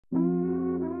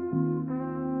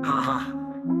Huh.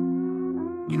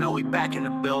 You know we back in the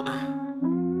building.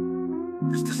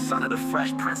 It's the son of the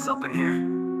Fresh Prince up in here.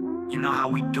 You know how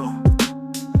we do.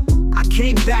 I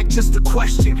came back just a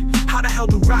question. How the hell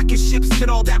do rocket ships get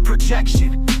all that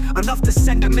projection? Enough to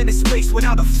send them into space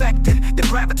without affecting the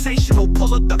gravitational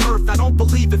pull of the earth. I don't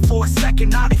believe it for a second.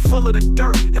 Now they full of the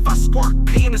dirt. If I squirt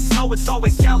pee in the snow, it's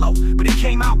always yellow, but it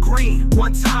came out green.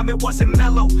 One time it wasn't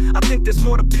mellow. I think there's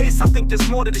more to piss. I think there's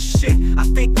more to the shit. I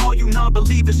think all you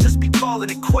non-believers just be calling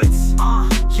it quits.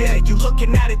 Yeah, you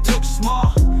looking at it too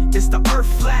small. Is the earth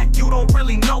flat? You don't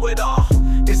really know it all.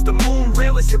 Is the moon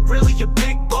real? Is it really a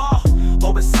big ball?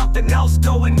 Or is something else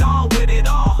going on with it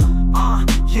all?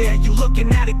 Yeah, you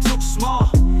looking at it too small.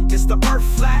 Is the earth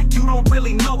flat? You don't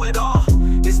really know it all.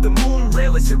 Is the moon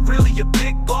real? Is it really a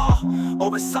big ball?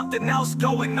 Or is something else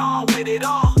going on with it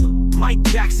all? Mike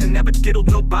Jackson never diddled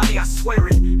nobody, I swear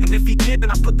it. And if he did, then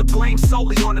I put the blame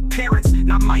solely on the parents,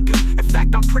 not Micah. In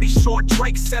fact, I'm pretty sure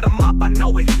Drake set him up, I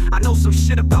know it. I know some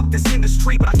shit about this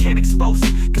industry, but I can't expose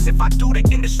it. Cause if I do, the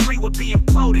industry would be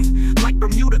imploding. Like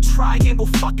Bermuda Triangle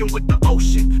fucking with the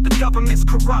ocean. The government's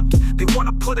corrupt. They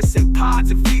wanna put us in pods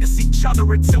and feed us each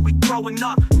other until we growing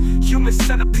up. Human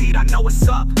centipede, I know what's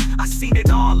up. I seen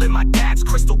it all in my dad's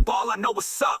crystal ball, I know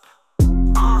what's up.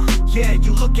 Yeah,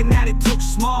 you looking at it too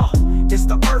small. Is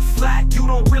the earth flat? You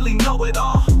don't really know it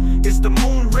all. Is the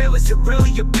moon real? Is it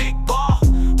really a big ball?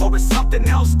 Or is something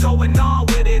else going on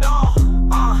with it all?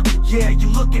 Yeah, you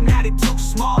looking at it too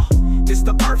small. Is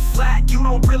the earth flat? You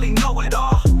don't really know it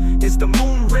all. Is the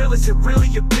moon real? Is it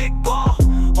really a big ball?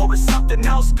 Or is something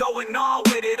else going on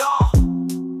with it all?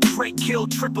 Drake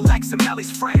killed Triple X and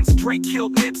Melly's friends. Drake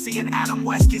killed Nipsey and Adam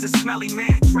West, he's a smelly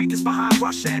man. Drake is behind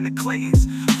Russia and the Clintons,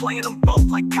 playing them both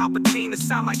like Palpatine to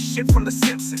sound like shit from The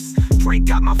Simpsons. Drake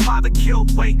got my father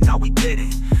killed, wait, no he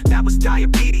didn't. That was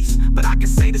diabetes, but I can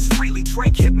say this freely.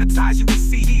 Drake hypnotize you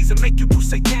with CDs and make you do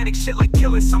satanic shit like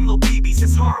killing some little babies.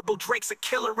 It's horrible, Drake's a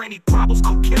killer and he probably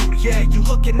gon' kill me. Yeah, you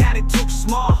looking at it too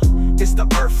small. Is the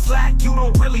earth flat? You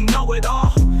don't really know it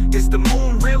all. Is the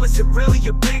moon real? Is it really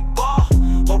a big ball?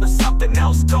 Or is something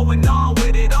else going on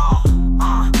with it all?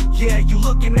 Yeah, you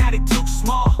looking at it too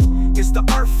small. Is the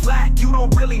earth flat? You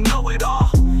don't really know it all.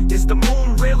 Is the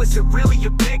moon real? Is it really a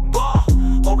big